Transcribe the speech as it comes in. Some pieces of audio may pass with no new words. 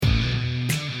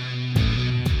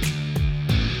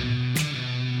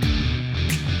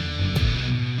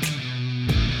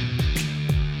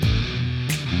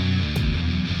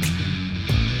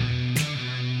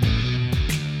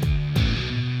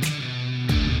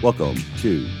Welcome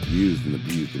to Used and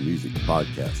Abused in Music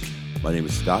podcast. My name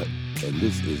is Scott, and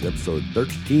this is episode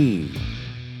 13,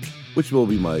 which will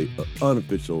be my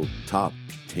unofficial top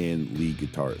 10 lead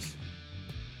guitarists.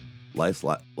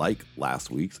 Like last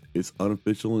week's, it's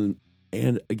unofficial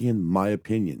and again, my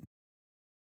opinion.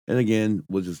 And again,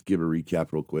 we'll just give a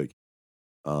recap real quick.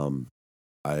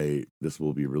 This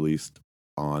will be released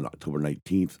on October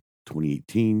 19th,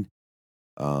 2018.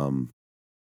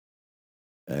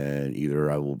 And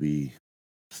either I will be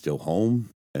still home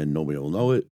and nobody will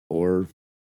know it, or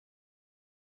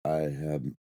I have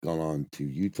gone on to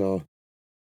Utah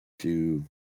to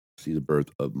see the birth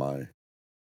of my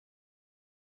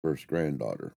first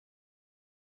granddaughter.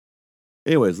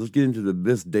 Anyways, let's get into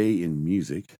this day in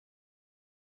music.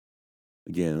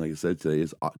 Again, like I said, today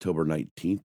is October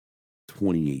 19th,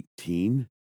 2018.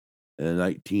 And in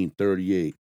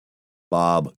 1938,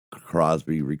 Bob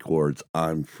Crosby records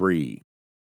I'm Free.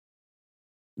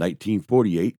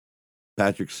 1948,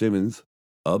 Patrick Simmons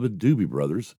of the Doobie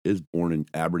Brothers is born in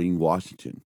Aberdeen,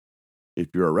 Washington. If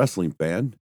you're a wrestling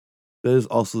fan, that is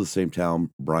also the same town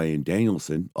Bryan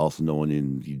Danielson, also known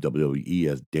in the WWE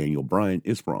as Daniel Bryan,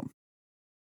 is from.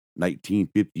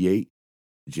 1958,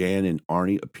 Jan and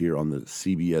Arnie appear on the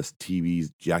CBS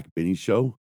TV's Jack Benny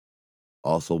Show.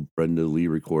 Also, Brenda Lee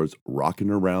records Rockin'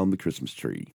 Around the Christmas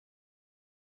Tree.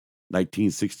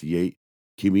 1968,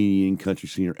 comedian, country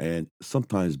singer, and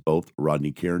sometimes both,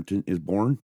 Rodney Carrington is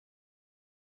born.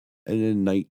 And in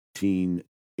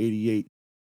 1988,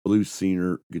 blues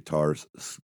singer, guitarist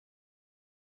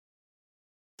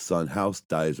Son House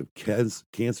dies of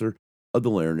cancer of the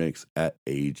larynx at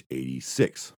age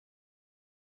 86.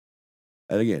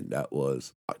 And again, that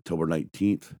was October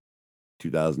 19th,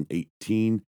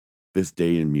 2018, this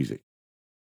day in music.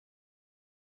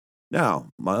 Now,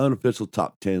 my unofficial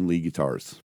top 10 lead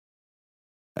guitarists.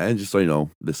 And just so you know,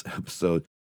 this episode,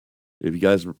 if you've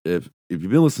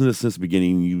been listening to this since the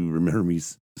beginning, you remember me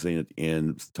saying at the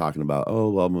end, talking about,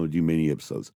 oh, well, I'm going to do mini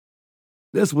episodes.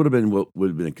 This would have been what would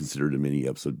have been considered a mini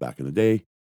episode back in the day.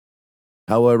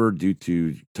 However, due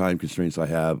to time constraints I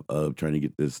have of trying to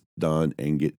get this done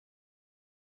and get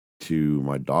to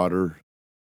my daughter,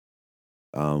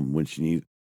 when she needs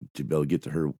to be able to get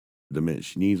to her the minute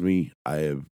she needs me, I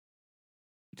have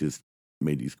just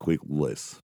made these quick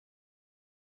lists.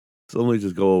 So let me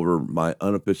just go over my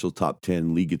unofficial top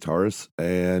 10 lead guitarists.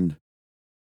 And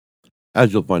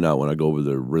as you'll find out when I go over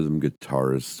the rhythm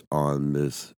guitarists on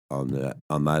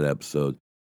that episode,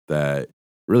 that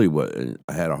really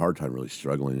I had a hard time really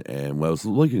struggling. And when I was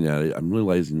looking at it, I'm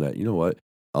realizing that, you know what,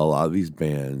 a lot of these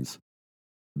bands,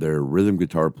 their rhythm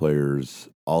guitar players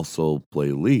also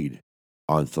play lead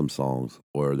on some songs,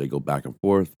 or they go back and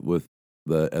forth with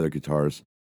the other guitarists.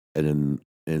 And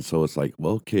so it's like,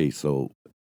 well, okay, so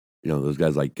those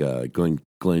guys like Glenn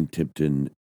Tipton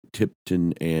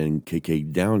and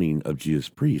KK Downing of Judas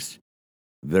Priest.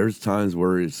 There's times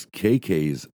where it's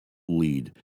KK's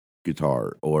lead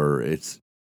guitar, or it's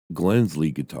Glenn's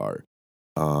lead guitar,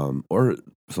 or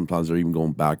sometimes they're even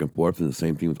going back and forth. And the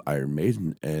same thing with Iron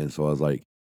Maiden. And so I was like,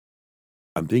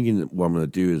 I'm thinking what I'm going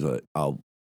to do is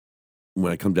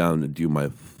when I come down and do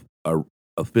my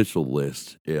official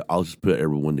list, I'll just put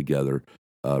everyone together,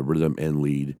 rhythm and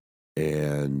lead.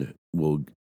 And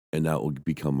that will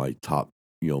become my top,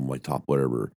 my top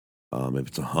whatever. If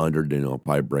it's 100, then I'll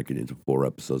probably break it into 4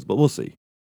 episodes, but we'll see.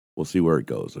 We'll see where it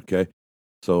goes. Okay.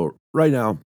 So right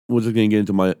now, we're just going to get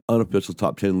into my unofficial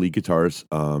top 10 lead guitarists,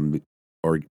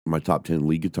 or my top 10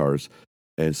 lead guitarists.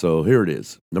 And so here it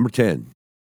is. Number 10.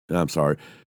 And I'm sorry.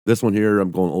 This one here,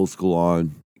 I'm going old school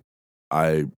on.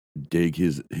 I dig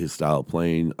his style of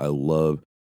playing. I love,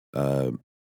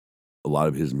 a lot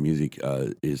of his music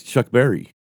is Chuck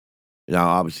Berry. Now,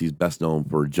 obviously, he's best known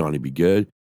for Johnny Be Good,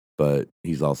 but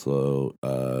he's also,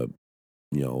 there's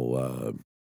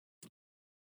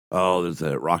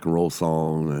that rock and roll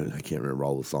song. I can't remember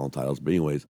all the song titles, but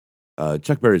anyways,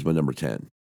 Chuck Berry's my number 10.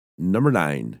 Number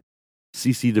 9,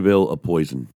 CC DeVille of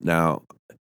Poison. Now,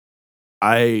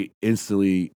 I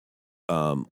instantly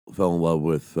fell in love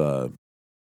with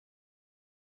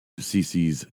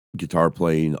CC's guitar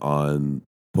playing on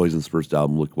Poison's first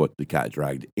album, Look What the Cat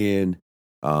Dragged In.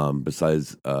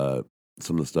 Besides some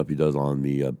of the stuff he does on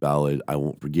the ballad I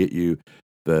Won't Forget You,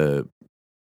 the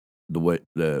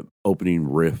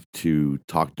opening riff to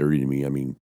Talk Dirty to Me, I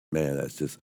mean, man, that's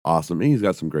just awesome. And he's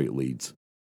got some great leads.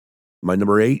 My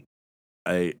number 8,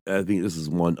 I think this is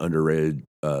one underrated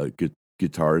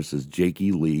guitarist, is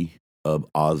Jakey Lee of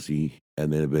Ozzy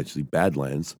and then eventually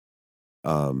Badlands.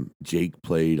 Jake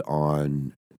played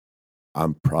on,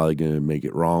 I'm probably going to make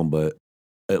it wrong, but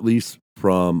at least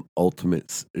from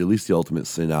at least the Ultimate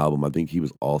Sin album. I think he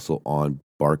was also on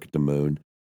Bark at the Moon.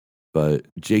 But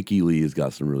Jake E. Lee has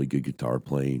got some really good guitar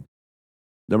playing.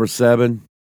 Number 7,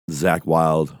 Zakk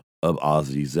Wylde of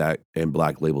Ozzy, Zakk and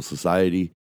Black Label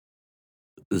Society.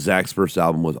 Zakk's first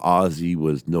album with Ozzy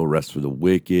was No Rest for the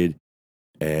Wicked,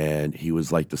 and he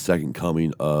was like the second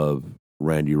coming of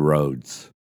Randy Rhoads.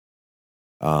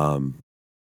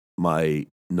 My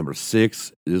number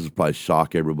 6, this will probably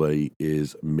shock everybody,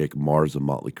 is Mick Mars of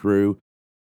Motley Crue.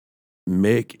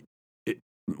 Mick,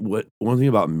 one thing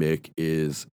about Mick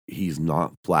is he's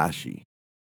not flashy.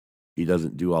 He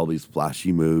doesn't do all these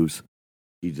flashy moves.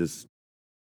 He just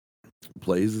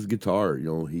plays his guitar.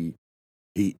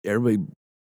 Everybody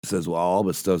says, well, all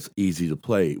this stuff's easy to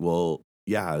play. Well,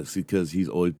 yeah, it's because he's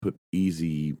always put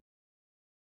easy,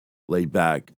 laid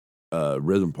back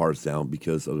rhythm parts down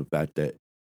because of the fact that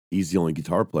he's the only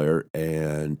guitar player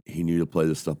and he knew to play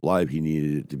this stuff live. He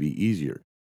needed it to be easier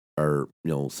or,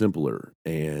 simpler.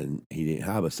 And he didn't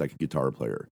have a second guitar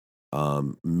player.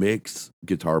 Mick's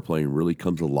guitar playing really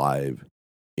comes alive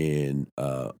on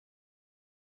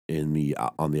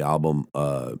the album,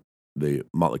 the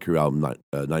Motley Crue album,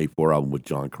 94 album with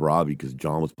John Corabi, because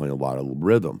John was playing a lot of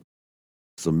rhythm.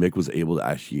 So Mick was able to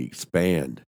actually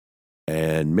expand.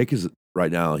 And Mick is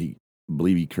right now, I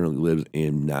believe he currently lives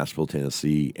in Nashville,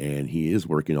 Tennessee, and he is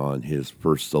working on his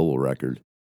first solo record.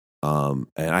 And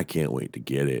I can't wait to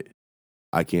get it.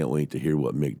 I can't wait to hear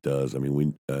what Mick does. I mean,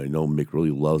 we know Mick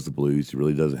really loves the blues. He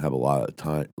really doesn't have a lot of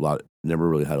time, never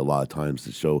really had a lot of times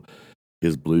to show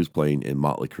his blues playing in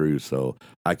Motley Crue. So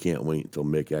I can't wait until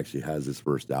Mick actually has his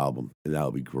first album, and that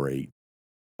would be great.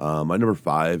 My number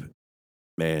 5,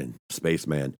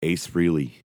 Spaceman, Ace Frehley.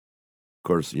 Of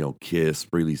course, Kiss,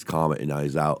 Frehley's Comet, and now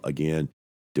he's out again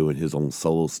doing his own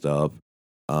solo stuff.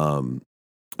 And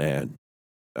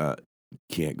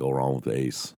can't go wrong with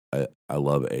Ace. I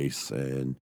love Ace,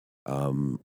 and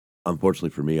unfortunately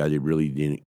for me, I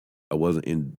wasn't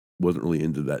really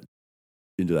into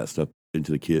that stuff,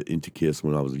 into Kiss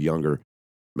when I was younger,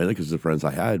 mainly because the friends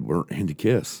I had weren't into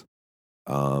Kiss.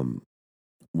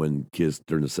 When Kiss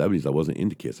during the 70s, I wasn't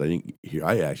into Kiss. I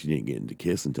actually didn't get into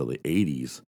Kiss until the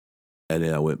 80s, and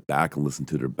then I went back and listened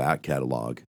to their back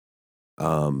catalog.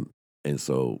 And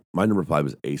so my number 5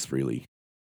 is Ace Frehley.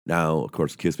 Now, of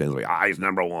course, Kiss fans are like, he's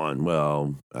number 1.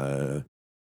 Well,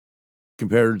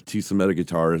 compared to some other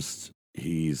guitarists,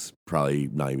 he's probably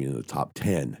not even in the top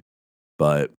 10.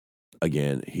 But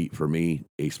again, for me,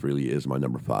 Ace Frehley is my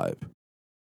number 5.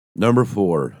 Number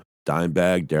 4,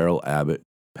 Dimebag Darrell Abbott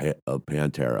of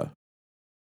Pantera.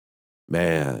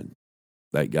 Man,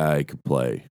 that guy could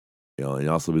play. And he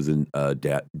also was in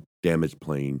Damage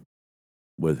Plane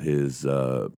with his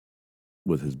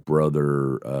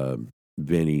brother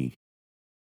Vinny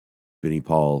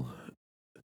Paul,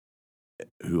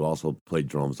 who also played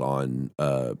drums on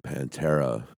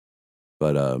Pantera.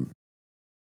 But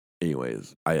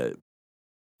anyways,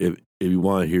 if you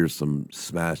want to hear some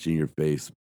smash in your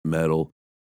face metal,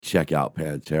 check out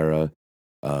Pantera.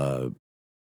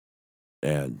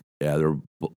 And yeah,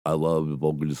 I love the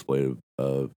Vocal Display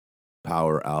of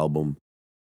Power album.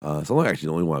 It's only actually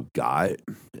the only one I've got,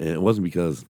 and it wasn't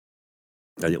because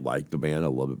I didn't like the band. I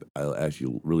love it. I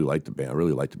actually really like the band. I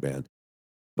really like the band,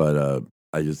 but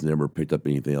I just never picked up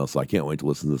anything else. So I can't wait to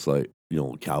listen to this,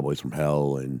 Cowboys from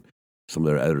Hell and some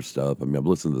of their other stuff. I mean, I've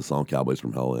listened to the song Cowboys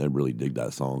from Hell, and I really dig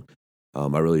that song. I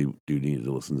really do need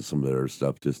to listen to some of their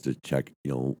stuff just to check,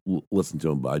 listen to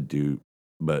them.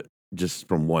 But just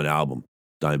from one album,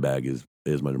 Dimebag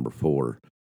is my number 4.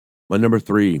 My number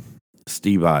 3,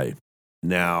 Steve Vai.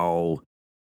 Now,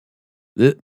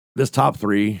 this top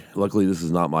 3, luckily this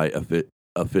is not my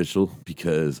official,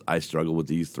 because I struggle with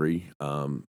these 3,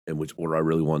 in which order I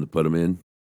really wanted to put them in.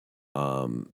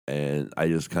 And I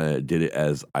just kind of did it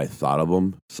as I thought of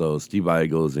them. So Steve Vai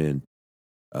goes in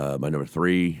my number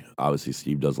 3. Obviously,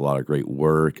 Steve does a lot of great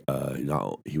work.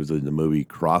 He was in the movie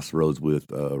Crossroads with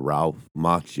Ralph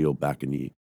Macchio back in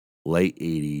the late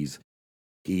 80s.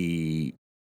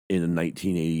 In the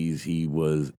 1980s, he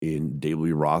was in David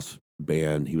Lee Roth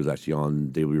band. He was actually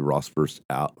on David Lee Roth's first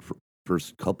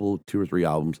couple, 2 or 3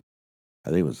 albums.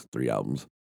 I think it was 3 albums.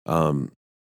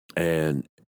 And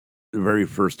the very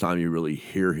first time you really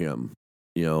hear him,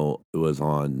 it was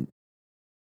on,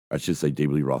 I should say,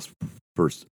 David Lee Roth's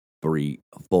first 3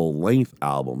 full-length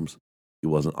albums. He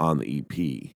wasn't on the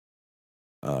EP.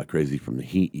 Crazy from the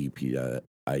Heat EP that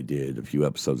I did a few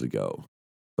episodes ago.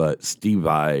 But Steve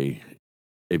Vai,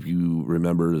 if you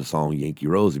remember the song Yankee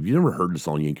Rose, if you never heard the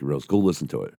song Yankee Rose, go listen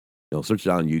to it. Search it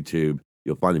out on YouTube.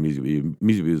 You'll find the music video.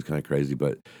 Music video is kind of crazy,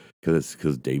 but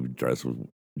because David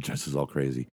dresses all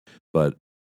crazy. But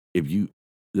if you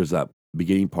there's that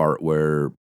beginning part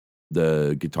where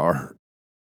the guitar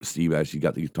Steve actually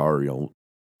got the guitar,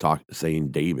 saying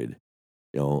David,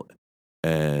 you know,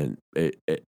 and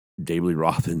David Lee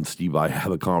Roth and Steve Vai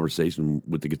have a conversation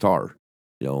with the guitar,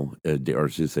 or I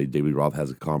should say David Lee Roth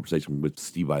has a conversation with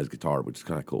Steve Vai's guitar, which is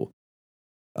kind of cool.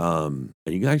 And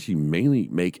you can actually mainly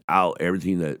make out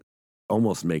everything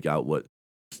almost make out what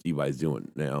Steve Vai's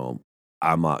doing. Now,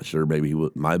 I'm not sure. Maybe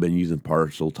might have been using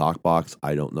partial talk box.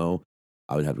 I don't know.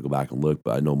 I would have to go back and look,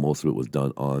 but I know most of it was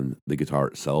done on the guitar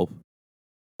itself.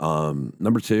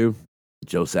 Number two,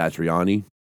 Joe Satriani.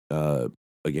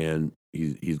 Again,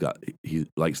 he's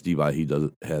like Steve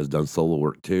Vai. Has done solo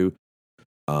work too.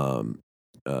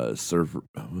 Surfer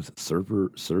was it Surfer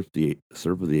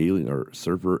the Alien or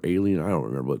Surfer Alien? I don't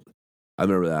remember what. I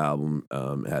remember that album.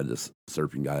 Had this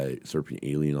surfing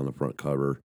alien on the front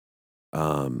cover.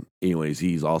 Anyways,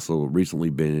 he's also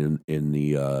recently been in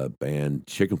the band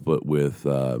Chickenfoot with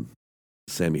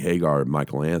Sammy Hagar and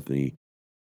Michael Anthony,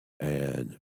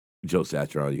 and Joe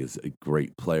Satriani is a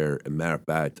great player. And matter of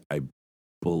fact,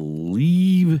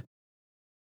 believe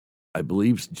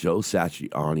Joe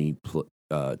Satriani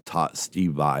taught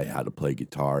Steve Vai how to play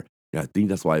guitar. And I think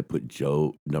that's why I put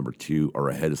Joe number 2 or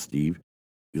ahead of Steve.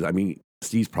 Because, I mean,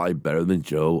 Steve's probably better than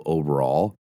Joe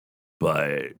overall.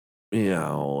 But,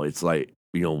 it's like,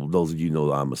 those of you know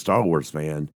that I'm a Star Wars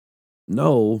fan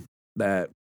know that,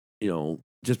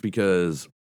 just because,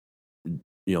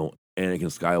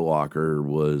 Anakin Skywalker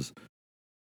was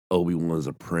Obi-Wan's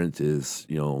apprentice,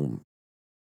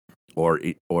 or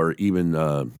even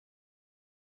I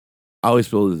always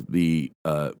feel that the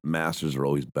masters are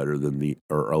always better than the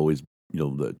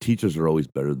teachers are always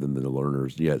better than the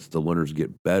learners. Yes, the learners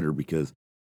get better because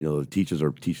the teachers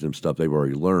are teaching them stuff they've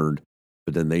already learned,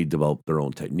 but then they develop their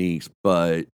own techniques.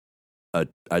 But I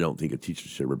don't think a teacher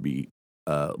should ever be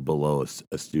below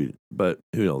a student. But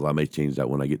who knows? I may change that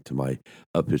when I get to my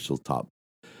official top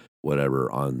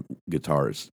whatever on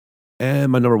guitars.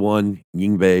 And my number one,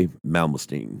 Yngwie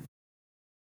Malmsteen.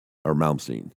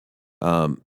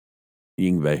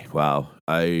 Yngwie, wow.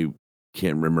 I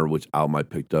can't remember which album I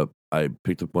picked up. I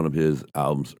picked up one of his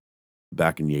albums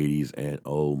back in the 80s, and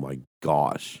oh my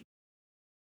gosh.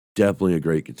 Definitely a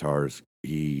great guitarist.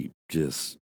 He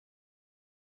just...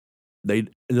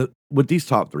 with these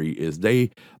top three is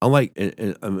unlike,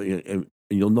 and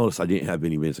you'll notice I didn't have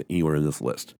Vinnie Vincent anywhere in this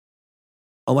list.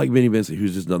 Unlike Vinnie Vincent,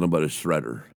 who's just nothing but a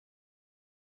shredder.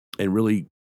 And really,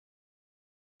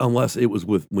 unless it was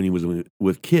when he was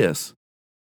with Kiss,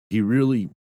 he really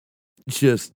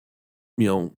just,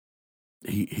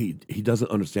 he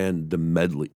doesn't understand the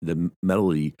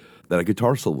melody that a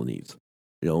guitar solo needs.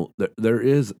 There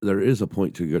is a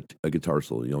point to a guitar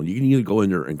solo. You can either go in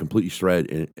there and completely shred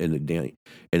and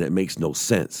it makes no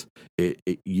sense.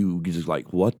 You just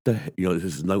like, what the heck? This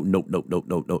is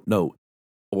no,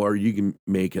 or you can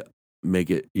make it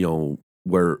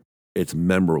where it's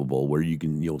memorable, where you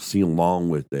can sing along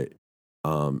with it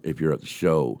if you're at the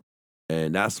show.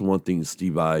 And that's the one thing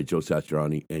Steve Vai, Joe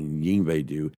Satriani, and Yngwie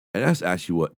do. And that's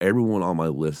actually what everyone on my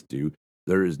list do.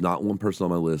 There is not one person on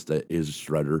my list that is a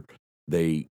shredder.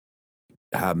 They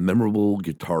have memorable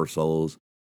guitar solos,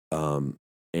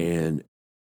 and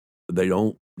they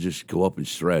don't just go up and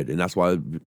shred. And that's why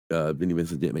Vinnie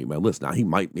Vincent didn't make my list. Now, he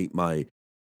might make my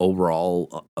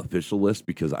overall official list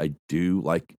because I do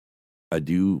like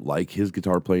his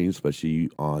guitar playing, especially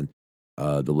on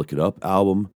the Look It Up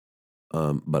album.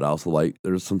 But I also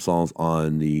there's some songs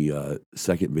on the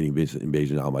second Vinnie Vincent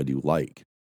Invasion album I do like.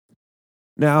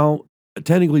 Now,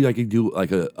 technically, I could do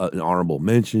like an honorable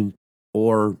mention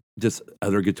or just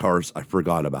other guitarists I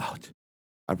forgot about.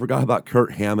 I forgot about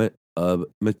Kurt Hammett of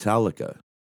Metallica.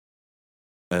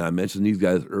 And I mentioned these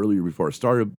guys earlier before I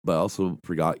started, but I also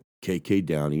forgot K.K.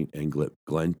 Downing and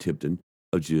Glenn Tipton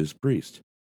of Judas Priest.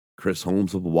 Chris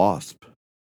Holmes of Wasp.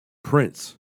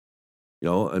 Prince.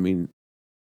 I mean,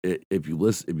 if you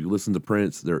listen to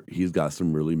Prince, he's got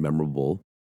some really memorable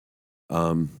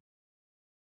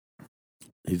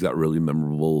he's got really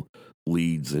memorable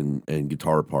leads and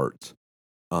guitar parts.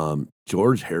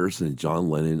 George Harrison and John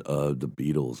Lennon of the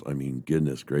Beatles. I mean,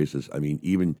 goodness gracious. I mean,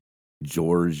 even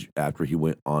George, after he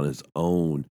went on his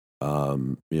own,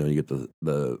 you get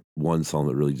the one song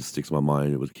that really just sticks in my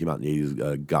mind. Came out in the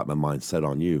 80s, Got My Mind Set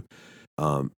on You.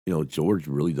 George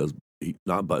really does,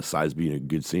 not besides being a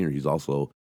good singer, he's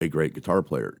also a great guitar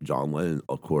player. John Lennon,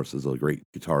 of course, is a great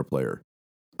guitar player.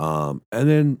 And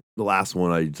then the last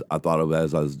one I thought of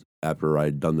after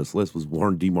I'd done this list was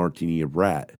Warren DeMartini of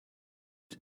Rat.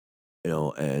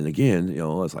 And again, I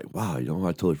was like, wow, I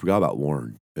totally forgot about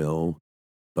Warren,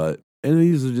 but, and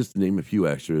these are just to name a few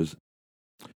extras.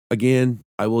 again,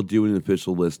 I will do an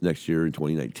official list next year in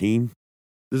 2019.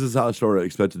 This is how I sort of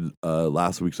expected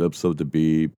last week's episode to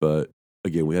be, but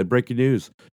again, we had breaking news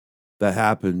that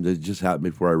happened. It just happened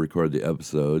before I recorded the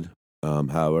episode.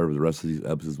 However, the rest of these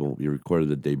episodes won't be recorded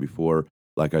the day before,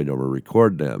 like I normally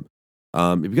record them.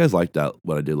 If you guys liked that,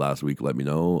 what I did last week, let me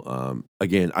know.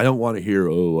 Again, I don't want to hear,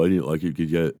 oh, I didn't like it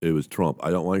because it was Trump.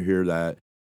 I don't want to hear that.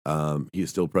 He is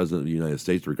still president of the United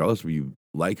States, regardless if you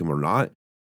like him or not.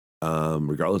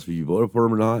 Regardless if you voted for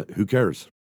him or not, who cares?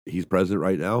 He's president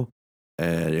right now.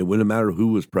 And it wouldn't matter who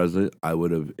was president. I would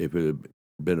have, if it had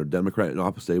been a Democrat in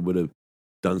office, they would have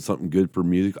done something good for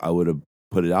music. I would have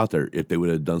put it out there. If they would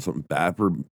have done something bad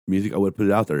for music, I would have put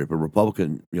it out there. If a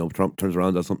Republican, Trump turns around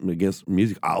and does something against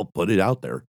music, I'll put it out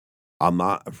there. I'm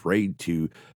not afraid to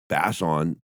bash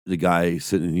on the guy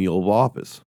sitting in the Oval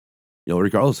Office,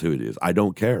 regardless who it is. I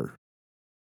don't care.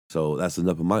 So that's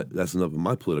enough of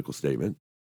my political statement.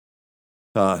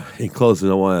 In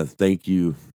closing, I want to thank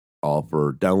you all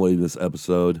for downloading this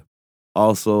episode.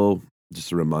 Also,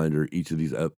 just a reminder, each of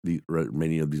these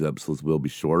many of these episodes will be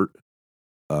short.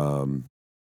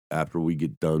 After we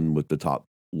get done with the top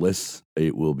lists,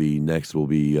 hopefully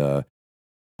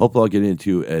I'll get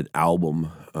into an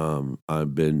album.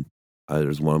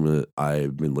 There's one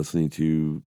I've been listening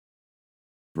to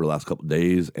for the last couple of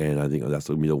days, and I think that's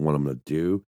gonna be the one I'm gonna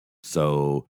do.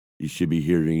 So you should be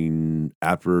hearing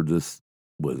after this,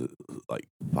 with like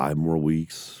 4 more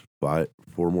weeks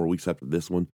after this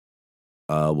one.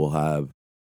 We'll have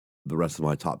the rest of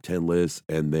my top 10 lists,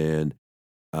 and then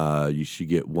you should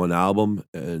get one album,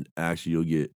 and actually you'll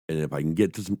get, and if I can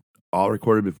get to some all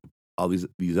recorded before all these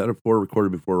other 4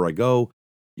 recorded before I go,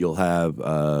 you'll have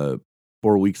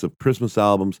 4 weeks of Christmas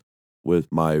albums with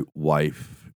my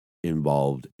wife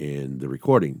involved in the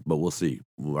recording. But we'll see.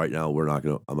 Right now I'm not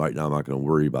gonna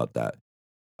worry about that.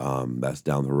 That's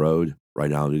down the road. Right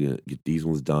now I'm gonna get these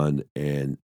ones done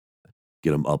and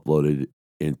get them uploaded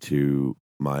into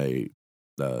my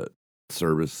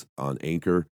service on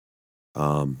Anchor.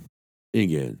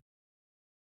 Again,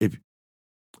 if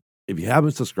you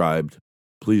haven't subscribed,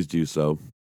 please do so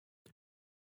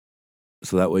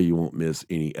that way you won't miss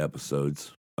any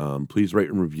episodes. Please rate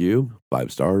and review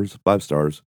 5 stars.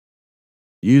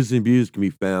 Used and Abused can be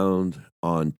found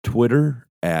on Twitter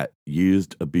at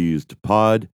Used Abused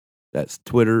Pod. That's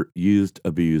Twitter, Used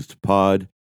Abused Pod.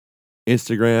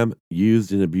 Instagram,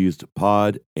 Used and Abused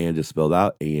Pod, and is spelled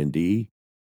out AND.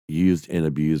 Used and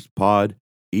Abused Pod.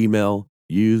 Email,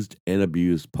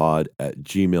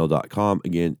 usedandabusedpod@gmail.com.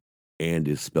 Again, and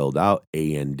is spelled out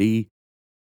AND.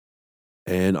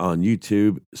 And on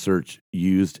YouTube, search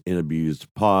Used and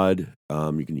Abused Pod.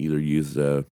 You can either use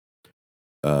the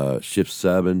Shift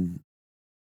 7,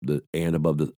 the and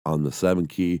above on the 7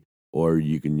 key, or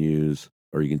you can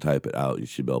type it out. You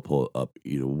should be able to pull it up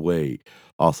either way.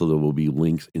 Also, there will be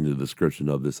links in the description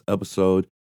of this episode.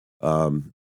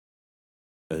 And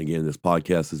again, this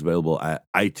podcast is available at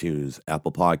iTunes,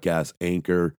 Apple Podcasts,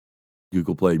 Anchor,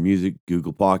 Google Play Music,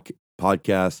 Google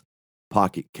Podcasts,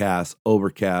 Pocket Cast,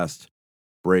 Overcast,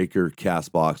 Breaker,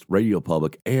 Castbox, Radio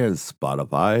Public, and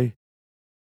Spotify.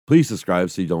 Please subscribe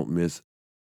so you don't miss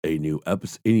any new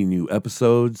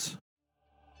episodes.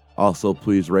 Also,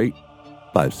 please rate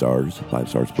 5 stars. 5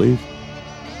 stars, please.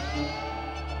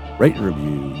 Rate and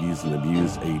review Used and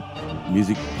Abused, a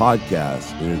music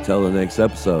podcast. And until the next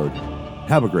episode,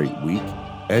 have a great week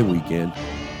and weekend.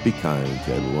 Be kind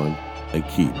to everyone and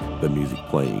keep the music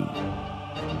playing.